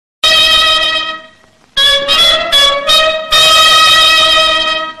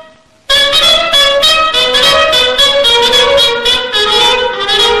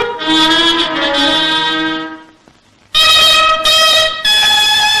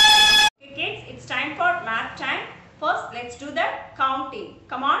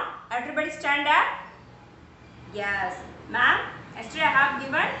standard? Yes. Ma'am, yesterday I have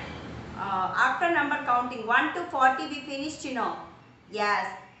given after number counting 1 to 40 we finished, you know.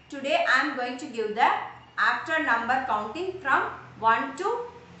 Yes. Today I am going to give the after number counting from 1 to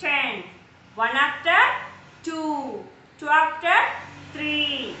 10. 1 after 2. 2 after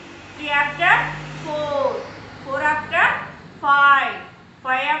 3. 3 after 4. 4 after 5.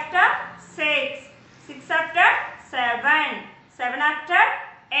 5 after 6. 6 after 7. 7 after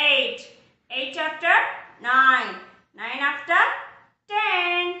 8. 8 after 9. 9 after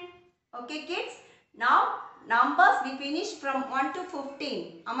 10. Okay kids. Now numbers we finished from 1 to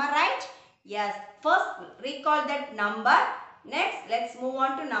 15. Am I right? Yes. First recall that number. Next let's move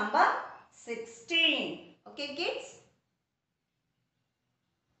on to number 16. Okay kids.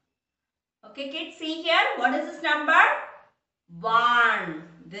 Okay kids, see here. What is this number? 1.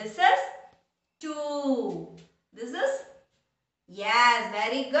 This is 2. This is, yes,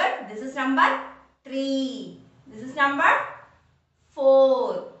 very good. This is number 3. This is number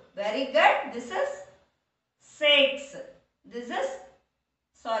 4. Very good. This is 6. This is,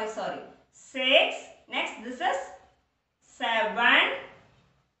 sorry. 6. Next, this is 7,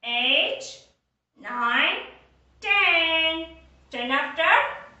 8, 9, 10. 10 after,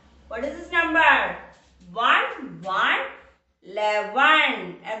 what is this number? 1, 1,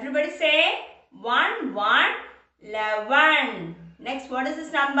 11. Everybody say 1, 1, 11. Next, what is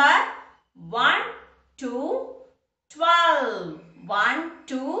this number? 1, 2, 12. 1,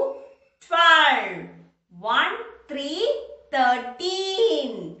 2, 12. 1, 3,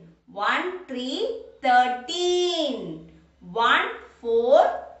 13. 1, 3, 13. 1,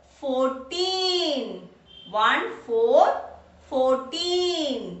 4, 14. 1, 4,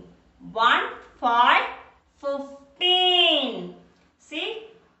 14. 1, 5, 15. See,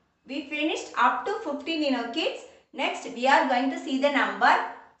 we finished up to 15, you know kids. Next, we are going to see the number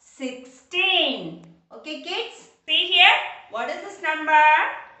 16. Okay kids, see here. What is this number?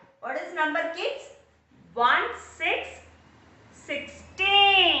 What is number kids? 1, 6,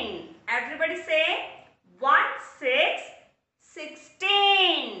 16. Everybody say 1, 6,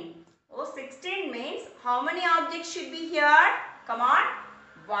 16. Oh, 16 means how many objects should be here? Come on.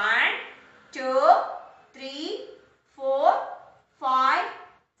 1, 2, 3, 4, 5,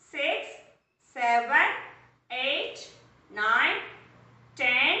 6, 7, 8, 9, 10,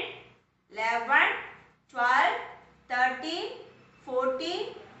 11, 12, 13,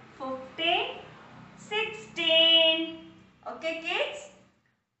 14, 15, 16. Okay kids?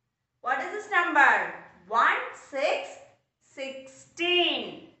 What is this number? 1, 6,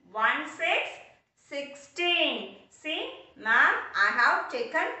 16. 1, 6, 16. See, ma'am, I have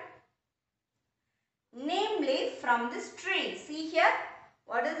taken neem leaf from this tree. See here.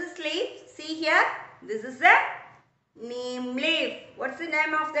 What is this leaf? See here. This is a neem leaf. What's the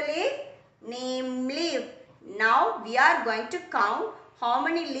name of the leaf? Neem leaf. Now we are going to count how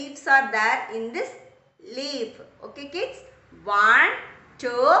many leaves are there in this leaf. Okay kids. 1, 2.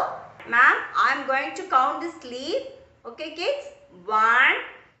 Ma'am, I am going to count this leaf. Okay kids. 1,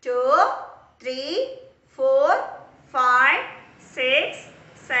 2, 3, 4, 5, 6,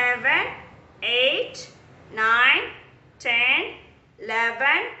 7, 8, 9, 10, 11,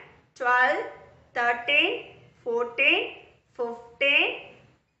 12, 13, 14, 15,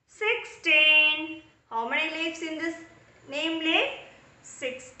 16. How many leaves in this neem leaf?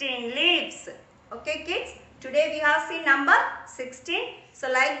 16 leaves. Okay kids, today we have seen number 16. So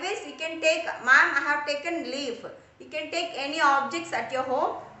likewise you can take, ma'am, I have taken leaf. You can take any objects at your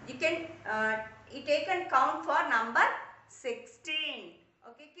home. You can take and count for number 16.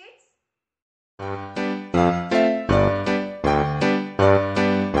 Okay kids?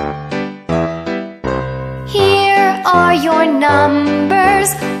 Here are your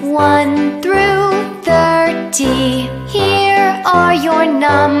numbers 1 through 30. Here are your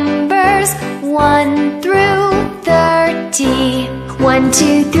numbers 1 through 30. 1,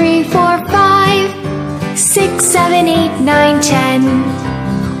 2, 3, 4, 5, 6, 7, 8, 9, 10.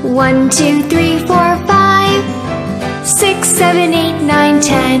 1, 2, 3, 4, 5, 6, 7, 8, 9,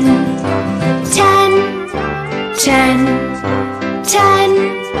 10. 10, 10,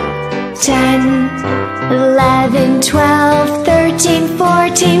 10, 10. 11, 12, 13,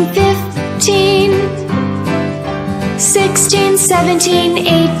 14, 15, 16, 17,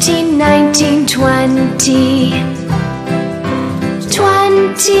 18, 19, 20.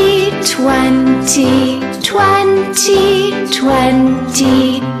 20, 20, 20,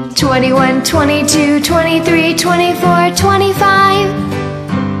 20. 21, 22, 23, 24, 25.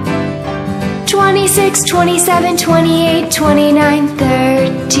 26, 27, 28, 29,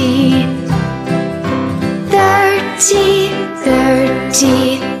 30. 30,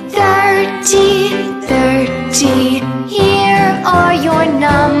 30, 30.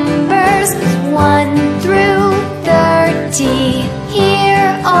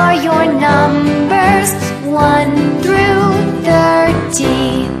 numbers 1 through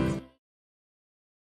 30.